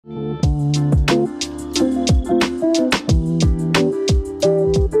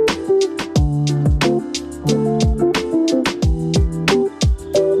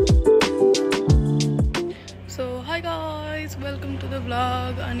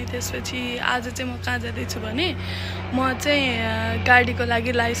अनि त्यसपछि आज चाहिँ म कहाँ जाँदैछु भने म चाहिँ गाडीको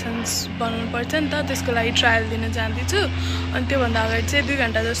लागि लाइसेन्स बनाउनु पर्छ नि त, त्यसको लागि ट्रायल दिन जाँदैछु। अनि त्योभन्दा अगाडि चाहिँ 2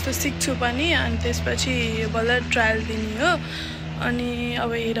 घन्टा जस्तो सिक्छु पनि, अनि त्यसपछि बल्ल ट्रायल दिने हो। अनि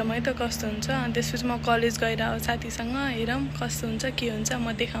अब हेरौँ है त कस्तो हुन्छ। अनि त्यसपछि म कलेज गएर अब साथीसँग हेरौँ कस्तो हुन्छ के हुन्छ,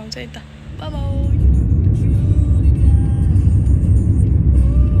 म देखाउँछु है त। Bye bye.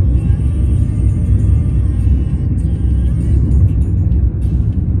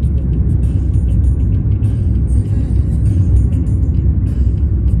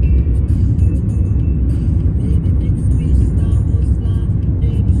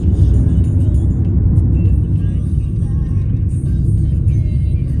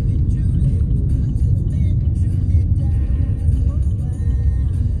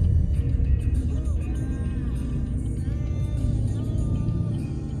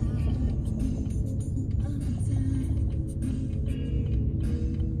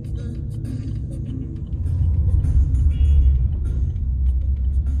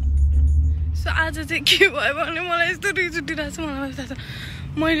 आज चाहिँ के भयो भने मलाई यस्तो रिस उठिरहेको छ। मलाई थाहा छ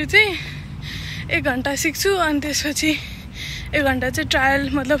मैले चाहिँ 1 घन्टा सिक्छु, अनि त्यसपछि 1 घन्टा चाहिँ ट्रायल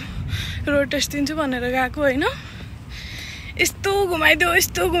मतलब रोड टेस्ट दिन्छु भनेर गएको होइन। यस्तो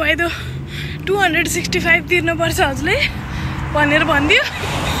घुमाइदियो 265 तिर्नुपर्छ हजुरले भनेर भनिदियो।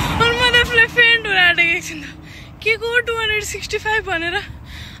 अनि म त फेन्ट हुन आँटेको एकछिन त के को 265 भनेर।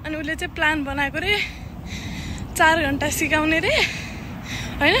 अनि उसले चाहिँ प्लान बनाएको रे 4 घन्टा सिकाउने रे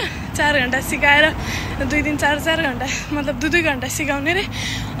होइन। 4 घन्टा सिकाएर 2 दिन 4 घन्टा मतलब 2 घन्टा सिकाउने रे।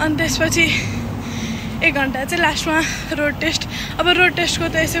 अनि त्यसपछि 1 घन्टा चाहिँ लास्टमा रोड टेस्ट। अब रोड टेस्टको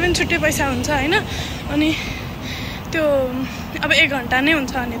त यसै पनि छुट्टै पैसा हुन्छ होइन। अनि त्यो अब 1 घन्टा नै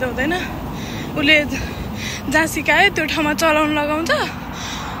हुन्छ अनि त हुँदैन। उसले जहाँ सिकायो त्यो ठाउँमा चलाउनु लगाउँछ।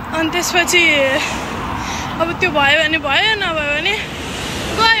 अनि त्यसपछि अब त्यो भयो भने भयो, नभयो भने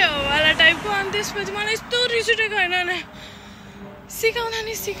गयो वाला टाइपको। अनि त्यसपछि मलाई यस्तो रिस उठेको होइन, सिकाउँदा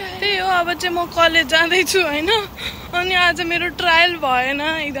नि सिकायो। त्यही हो, अब चाहिँ म कलेज जाँदैछु होइन। अनि आज मेरो ट्रायल भएन,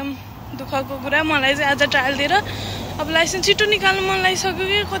 एकदम दुःखको कुरा। मलाई चाहिँ आज ट्रायल दिएर अब लाइसेन्स छिटो निकाल्नु मन लागिसक्यो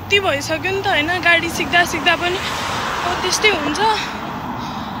कि कति भइसक्यो नि त होइन। गाडी सिक्दा पनि अब त्यस्तै हुन्छ।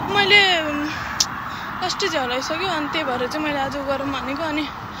 मैले कस्तो झलाइसक्यो, अनि त्यही भएर चाहिँ मैले आज गरौँ भनेको। अनि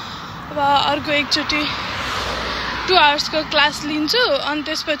अब अर्को एकचोटि 2 आवर्सको क्लास लिन्छु, अनि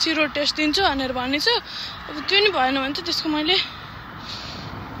त्यसपछि रोड टेस्ट दिन्छु भनेर भनेछु। अब त्यो नि भएन भने चाहिँ त्यसको मलाई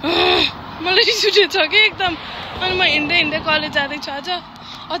रिस उठेछ कि एकदम। अनि म हिँड्दै कलेज जाँदैछु। आज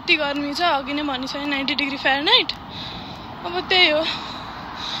अति गर्मी छ, अघि नै भनिसकेँ 90 डिग्री फ़ारेनहाइट। अब त्यही हो,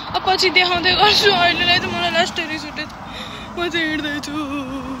 अब पछि देखाउँदै गर्छु। अहिलेलाई चाहिँ मलाई लास्टै रिस उठेछ, म चाहिँ हिँड्दैछु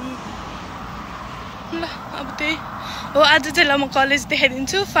ल। अब त्यही हो, आज चाहिँ ल म कलेज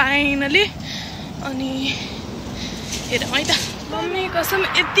देखाइदिन्छु फाइनली। अनि हेरौँ है त। मम्मी कसम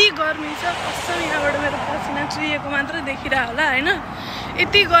यति गर्मी छ, कसम यहाँबाट मेरो पसिना चुहिएको मात्र देखिरह होला होइन।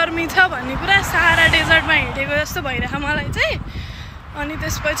 यति गर्मी छ भन्ने पुरा सारा डेजर्टमा हिँडेको जस्तो भइरहेको मलाई चाहिँ। अनि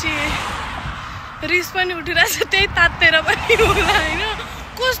त्यसपछि रिस पनि उठिरहेछ, त्यही तातेर पनि होला होइन।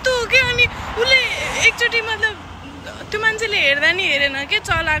 कस्तो हो कि अनि उसले एकचोटि मतलब त्यो मान्छेले हेर्दा नि हेरेन के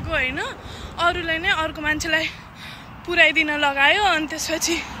चलाएको होइन, अरूलाई नै अर्को मान्छेलाई पुऱ्याइदिन लगायो। अनि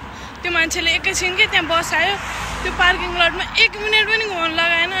त्यसपछि त्यो मान्छेले एकैछिन के त्यहाँ बसायो, त्यो पार्किङ लटमा 1 मिनट पनि घुमाउनु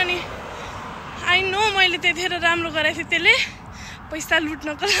लगाएन। अनि आई नो मैले त्यतिखेर राम्रो गराएको थिएँ, त्यसले पैसा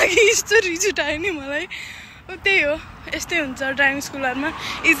लुट्नको लागि यस्तो रिस उठायो नि मलाई। त्यही हो, यस्तै हुन्छ ड्राइभिङ स्कुलहरूमा,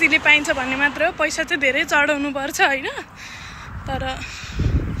 इजिली पाइन्छ भन्ने मात्र हो, पैसा चाहिँ धेरै चढाउनु पर्छ होइन। तर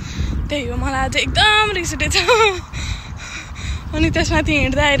त्यही हो, मलाई आज एकदम रिस उठेछ। अनि त्यसमाथि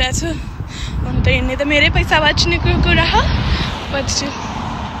हिँड्दै आइरहेको छु। अनि त हिँड्ने त मेरै पैसा बाँच्नेको कुरा हो, बच्छु।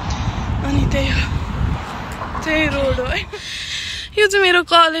 अनि त्यही हो, त्यही रोड हो है। यो चाहिँ मेरो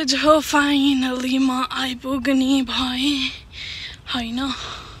कलेज हो। फाइनली म आइपुग्ने भएँ होइन।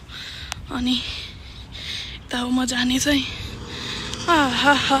 अनि यता हो म जाने चाहिँ।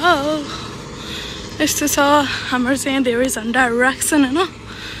 यस्तो छ हाम्रो चाहिँ यहाँ धेरै झन्डाहरू राख्छन् होइन।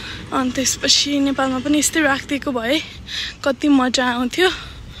 अनि त्यसपछि नेपालमा पनि यस्तै राखिदिएको भए कति मजा आउँथ्यो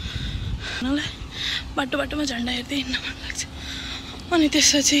मलाई। बाटोमा झन्डा हेर्दै हिँड्न मन लाग्छ। अनि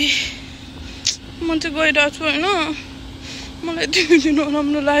त्यसपछि म चाहिँ गइरहेको छु होइन। मलाई त्यो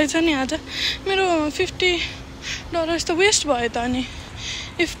राम्रो लागेछ नि आज। मेरो $50 त वेस्ट भयो त। अनि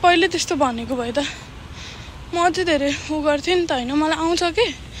इफ पहिले त्यस्तो भनेको भए त म अझै धेरै गर्थेँ नि त होइन। मलाई आउँछ कि,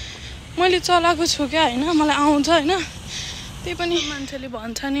 मैले चलाएको छु क्या होइन, मलाई आउँछ होइन। त्यही पनि मान्छेले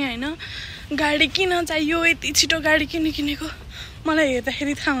भन्छ नि होइन, गाडी किन चाहियो, यति छिटो गाडी किन किनेको। मलाई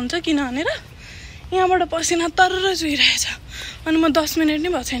हेर्दाखेरि थाहा हुन्छ किन भनेर। यहाँबाट पसिना तरर चुहिरहेछ। अनि म 10 मिनट नै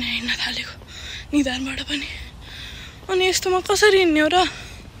भएको छैन हिँड्न थालेको निधारबाट पनि। अनि यस्तोमा कसरी हिँड्ने हो र।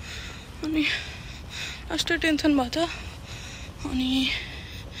 अनि अस्ति टेन्सन भयो त अनि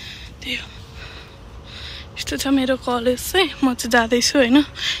त्यही हो यस्तो छ मेरो कलेज चाहिँ म चाहिँ जाँदैछु होइन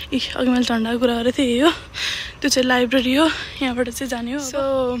अघि मैले झन्डा कुरा गरेको थिएँ यो त्यो चाहिँ लाइब्रेरी हो यहाँबाट चाहिँ जाने हो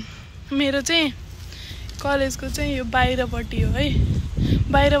सो मेरो चाहिँ कलेजको चाहिँ यो बाहिरपट्टि हो है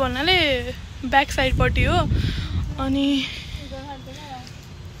बाहिर भन्नाले ब्याक साइडपट्टि हो अनि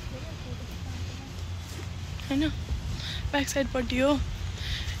होइन ब्याक साइडपट्टि हो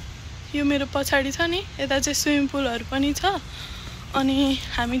यो मेरो पछाडि छ नि यता चाहिँ स्विमिङ पुलहरू पनि छ अनि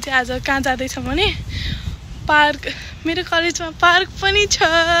हामी चाहिँ आज कहाँ जाँदैछौँ भने पार्क मेरो कलेजमा पार्क पनि छ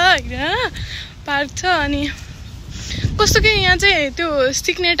होइन पार्क छ अनि कस्तो कि यहाँ चाहिँ त्यो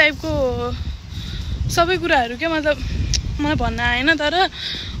सिक्ने टाइपको सबै कुराहरू क्या मतलब मलाई भन्न आएन तर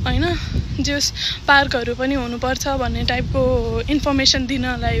होइन जस पार्कहरू पनि हुनुपर्छ भन्ने टाइपको इन्फर्मेसन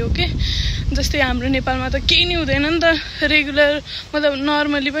दिनलाई हो कि जस्तै हाम्रो नेपालमा त केही नि हुँदैन नि त रेगुलर मतलब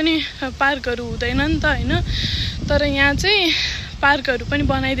नर्मली पनि पार्कहरू हुँदैन नि त होइन तर यहाँ चाहिँ पार्कहरू पनि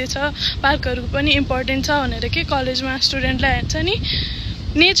बनाइदिएछ पार्कहरू पनि इम्पोर्टेन्ट छ भनेर के कलेजमा स्टुडेन्टलाई हेर्छ नि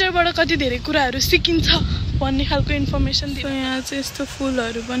नेचरबाट कति धेरै कुराहरू सिकिन्छ भन्ने खालको इन्फर्मेसन दिन्छ यहाँ चाहिँ यस्तो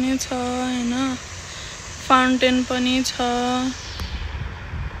फुलहरू पनि छ होइन फाउन्टेन पनि छ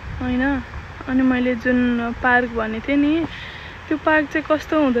होइन अनि मैले जुन पार्क भनेको थिएँ नि त्यो पार्क चाहिँ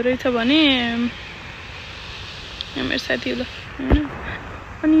कस्तो हुँदो रहेछ भने मेरो साथी ल होइन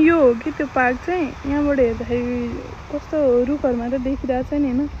अनि यो हो कि त्यो पार्क चाहिँ यहाँबाट हेर्दाखेरि कस्तो रुखहरू मात्र देखिरहेको छ नि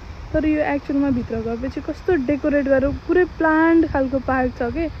होइन तर यो एक्चुअलमा भित्र गएपछि कस्तो डेकोरेट गरेर पुरै प्लान्ट खालको पार्क छ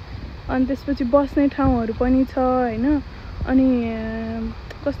कि अनि त्यसपछि बस्ने ठाउँहरू पनि छ होइन अनि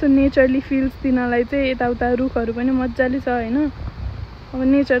कस्तो नेचरली फिल्स दिनलाई चाहिँ यताउता रुखहरू पनि मजाले छ होइन अब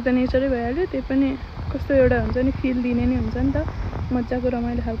नेचर त नेचरै भइहाल्यो त्यही पनि कस्तो एउटा हुन्छ नि फिल दिने नै हुन्छ नि त मजाको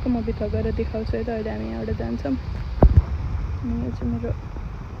रमाइलो खालको म भित्र गएर देखाउँछु है त अहिले हामी यहाँबाट जान्छौँ अनि यो चाहिँ मेरो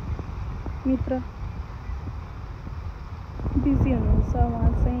मित्र बिजी हुनुहुन्छ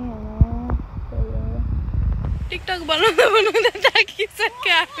उहाँ चाहिँ होइन टिकटक बनाउँदा बनाउँदा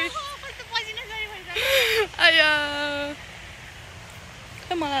थाकिसक्यो आया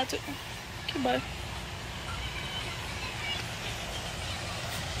खै मलाई आज के भयो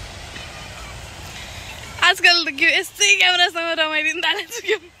आजकल त के यस्तै क्यामेरासँग रमाइदिनु थालेको छु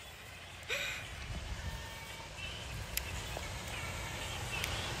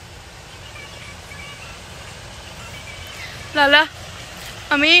ल ल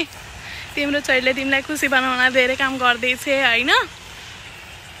अमी तिम्रो छोरीले तिमीलाई खुसी बनाउन धेरै काम गर्दैछ होइन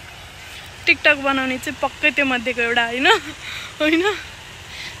टिकटक बनाउने चाहिँ पक्कै त्यो मध्येको एउटा होइन होइन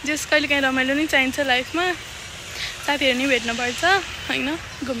जस कहिले काहीँ रमाइलो नि चाहिन्छ लाइफमा साथीहरू नि भेट्नुपर्छ होइन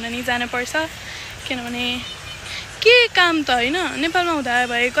घुम्न नि जानुपर्छ किनभने के काम त होइन नेपालमा हुँदा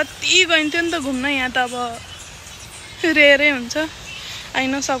भए कति गइन्थ्यो नि त घुम्न यहाँ त अब रेयरै हुन्छ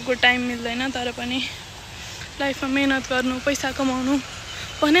होइन सबको टाइम मिल्दैन तर पनि लाइफमा मेहनत गर्नु पैसा कमाउनु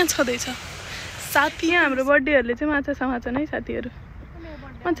भन्या छँदैछ साथी यहाँ हाम्रो बर्थडेहरूले चाहिँ माछा समाछन् है साथीहरू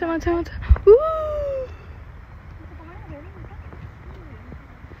माछा माछा माछा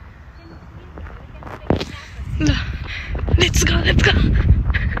ल लेट्स गो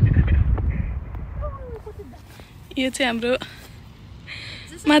यो चाहिँ हाम्रो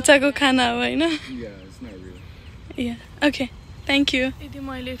माछाको खाना हो होइन ओके थ्याङ्क यू यदि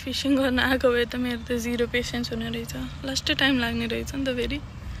मैले फिसिङ गर्न आएको भए त मेरो त जिरो पेसेन्स हुने रहेछ लास्टै टाइम लाग्ने रहेछ नि त फेरि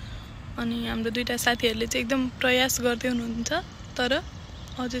अनि हाम्रो दुईवटा साथीहरूले चाहिँ एकदम प्रयास गर्दै हुनुहुन्छ तर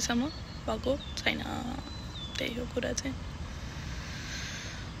अझैसम्म भएको छैन त्यही हो कुरा चाहिँ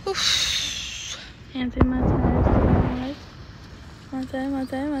उफ यहाँ चाहिँ माछा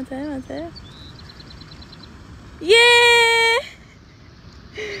Yeah!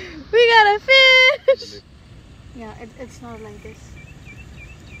 We got a fish! Yeah, it's not like this.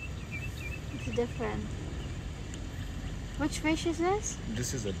 It's different. Which fish is this?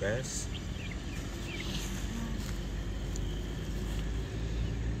 This is a bass.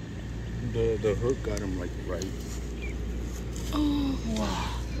 The hook got him like right. Oh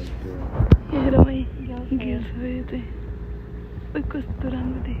Wow. Here away. Yes, wait.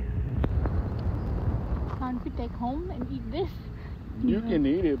 Can't we take home and eat this? You can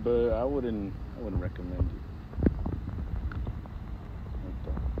eat it, but I wouldn't recommend it.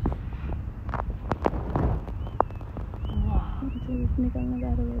 निकाल्न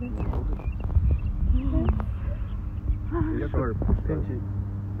गाह्रो भएर Or pinch it.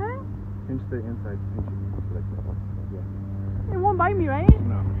 Pinch the inside. Pinch it like that. Yeah. It won't bite me, right?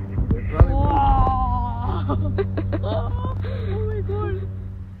 No. It's probably Wow. Oh my god.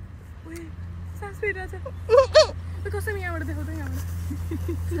 Wait, सास फेरिरहेछ कसरी यहाँबाट देखाउँदै यहाँबाट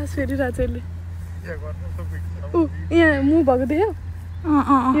सास फेरिरहेछ यसले यहाँ मुभ भएको देख्यो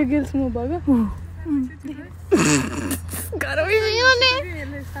यो गिल्स मुभ भएको गाह्रो भइसक्यो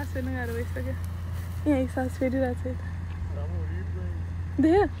यसले सास फेर्न गाह्रो भइसक्यो यहाँ सास फेरिरहेको छ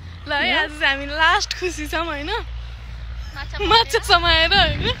देख्यो ल है आज चाहिँ हामी लास्ट खुसी छौँ होइन माछा समाएर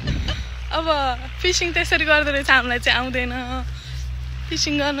होइन अब फिसिङ त्यसरी गर्दो रहेछ हामीलाई चाहिँ आउँदैन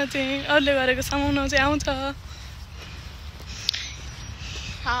फिसिङ गर्न चाहिँ अरूले गरेको समाउन चाहिँ आउँछ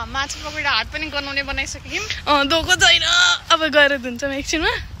माछा पक्रेर हात पनि गनाउने बनाइसक्यौँ धोको छैन अब गएर धुन्छौँ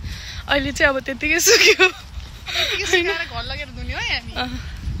एकछिनमा अहिले चाहिँ अब त्यतिकै सुक्यो घर लगेर धुने हो हामी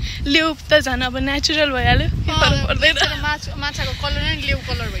लेउ त झन् अब नेचुरल भइहाल्यो पर्दैन माछाको कलर नै लेउ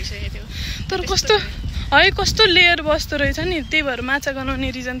कलर भइसक्यो त्यो तर कस्तो है कस्तो लेयर बस्दो रहेछ नि त्यही भएर माछा गनाउने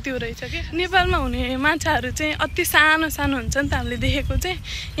रिजन त्यो रहेछ कि नेपालमा हुने माछाहरू चाहिँ अति सानो सानो हुन्छ नि त हामीले देखेको चाहिँ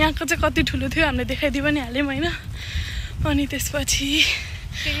यहाँको चाहिँ कति ठुलो थियो हामीले देखाइदिइ पनि हाल्यौँ होइन अनि त्यसपछि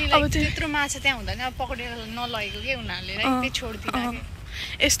अब त्यत्रो माछा त्यहाँ हुँदैन पक्रेर नलगेको के उनीहरूले त्यही छोडिदिनु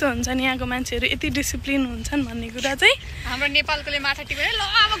यस्तो हुन्छ नि यहाँको मान्छेहरू यति डिसिप्लिन हुन्छन् भन्ने कुरा चाहिँ हाम्रो नेपालकोले माछा टिपेर ल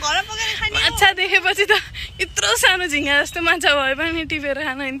अब घरमा पकाएर खाने माछा देखेपछि त यत्रो सानो झिङ्गा जस्तो माछा भए पनि टिपेर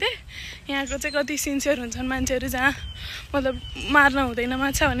खानु हुन्थ्यो यहाँको चाहिँ कति सिन्सियर हुन्छन् मान्छेहरू जहाँ मतलब मार्न हुँदैन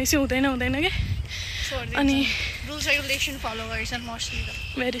माछा भनेपछि हुँदैन के अनि रुल्स रेगुलेसन फलो गर्छन् मोस्टली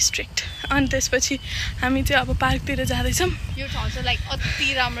भेरी स्ट्रिक्ट अनि त्यसपछि हामी चाहिँ अब पार्कतिर जाँदैछौँ यो ठाउँ चाहिँ लाइक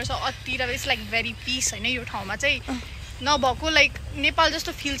अति राम्रो छ अति राम्रो इट्स लाइक भेरी पिस होइन यो ठाउँमा चाहिँ नभएको लाइक नेपाल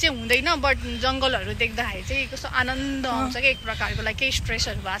जस्तो फिल चाहिँ हुँदैन बट जङ्गलहरू देख्दाखेरि चाहिँ कस्तो आनन्द आउँछ क्या एक प्रकारको लाइक केही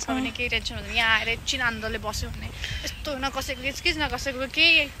स्ट्रेसहरू भएको छ भने केही टेन्सन हुँदैन यहाँ आएर एकछिन आनन्दले बस्यो भने यस्तो न कसैको किचकिच न कसैको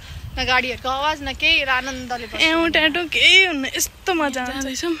केही न गाडीहरूको आवाज न केही र आनन्दले बस्यो ट्याटो केही हुन्न यस्तो मजा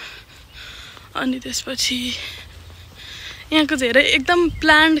आउँदैछौँ अनि त्यसपछि यहाँको धेरै एकदम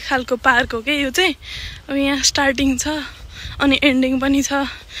प्लान्ड खालको पार्क हो क्या यो चाहिँ अब यहाँ स्टार्टिङ छ अनि एन्डिङ पनि छ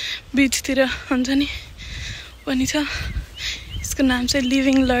बिचतिर हुन्छ नि पनि छ यसको नाम चाहिँ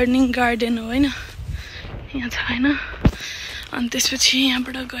लिभिङ लर्निङ गार्डन हो होइन यहाँ छ होइन अनि त्यसपछि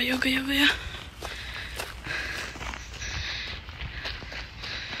यहाँबाट गयो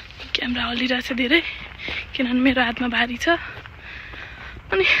क्यामेरा हल्लिरहेको छ धेरै किनभने मेरो हातमा भारी छ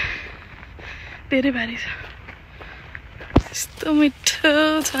अनि धेरै भारी छ यस्तो मिठो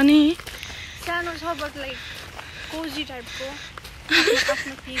छ नि सानो छ बट लाइक कोजी टाइपको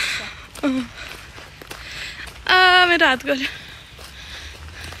आफ्नो पिस छ मेरो हात गल्यो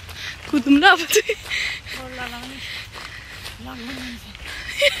कुदौँ ल अब चाहिँ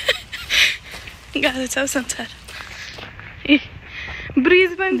गाह्रो छ संसार ए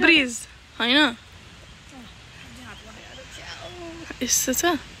ब्रिज पनि ब्रिज होइन यस्तो छ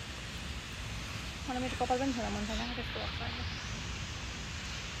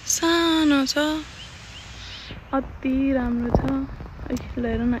सानो छ अति राम्रो छ ल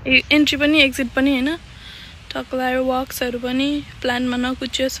हेर न एन्ट्री पनि एक्जिट पनि होइन टक्क लगाएर वक्सहरू पनि प्लानमा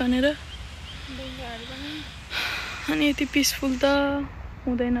नकुचियोस् भनेर अनि यति पिसफुल त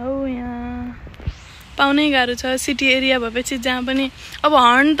हुँदैन हौ यहाँ पाउनै गाह्रो छ सिटी एरिया भएपछि जहाँ पनि अब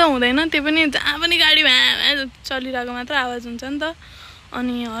हर्न त हुँदैन त्यो पनि जहाँ पनि गाडी भ्या चलिरहेको मात्र आवाज हुन्छ नि त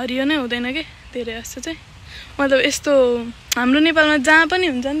अनि हरियो नै हुँदैन कि धेरै जस्तो चाहिँ मतलब यस्तो हाम्रो नेपालमा जहाँ पनि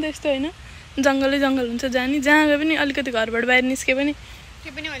हुन्छ नि त यस्तो होइन जङ्गलै जङ्गल हुन्छ जहाँ नि जहाँ गए पनि अलिकति घरबाट बाहिर निस्के पनि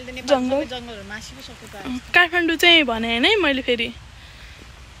काठमाडौँ चाहिँ भने होइन है मैले फेरि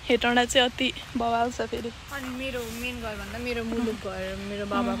हेटौँडा चाहिँ अति बवाल छ फेरि अनि मेरो मेन घर भन्दा मेरो मुलुक घर मेरो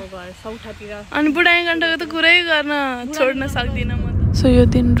बाबाको घर सौठातिर अनि बुढाइघण्टाको त कुरै गर्न छोड्न सक्दिनँ म त सो यो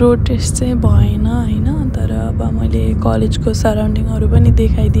दिन रोड टेस्ट चाहिँ भएन होइन तर अब मैले कलेजको सराउन्डिङहरू पनि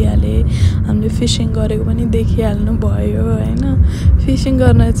देखाइदिइहालेँ हामीले फिसिङ गरेको पनि देखिहाल्नु भयो होइन फिसिङ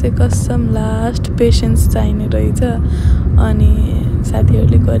गर्न चाहिँ कसम लास्ट पेसेन्स चाहिने रहेछ अनि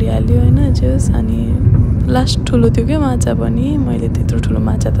साथीहरूले गरिहाल्यो होइन जोस् अनि लास्ट ठुलो थियो क्या माछा पनि मैले त्यत्रो ठुलो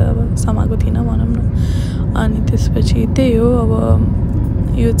माछा त अब समाएको थिइनँ भनौँ न अनि त्यसपछि त्यही हो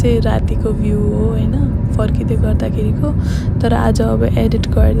अब यो चाहिँ रातिको भ्यू हो होइन फर्किँदै गर्दाखेरिको तर आज अब एडिट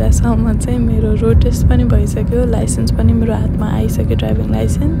गर्दासम्म चाहिँ मेरो रोड टेस्ट पनि भइसक्यो लाइसेन्स पनि मेरो हातमा आइसक्यो ड्राइभिङ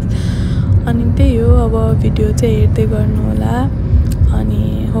लाइसेन्स अनि त्यही हो अब भिडियो चाहिँ हेर्दै गर्नु होला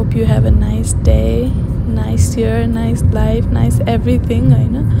अनि hope you have a nice day nice year nice life nice everything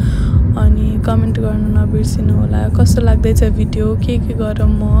होइन अनि कमेन्ट गर्नु नबिर्सिनु होला कस्तो लाग्दैछ भिडियो के गरौँ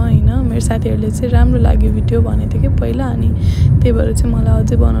म होइन मेरो साथीहरूले चाहिँ राम्रो लाग्यो भिडियो भनेको थियो कि पहिला अनि त्यही भएर चाहिँ मलाई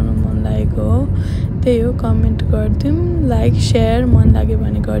अझै बनाउनु मन लागेको हो त्यही हो कमेन्ट गरिदिउँ लाइक सेयर मन लाग्यो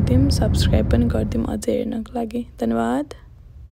भने गरिदिउँ सब्सक्राइब पनि गरिदिउँ अझै हेर्नको लागि धन्यवाद।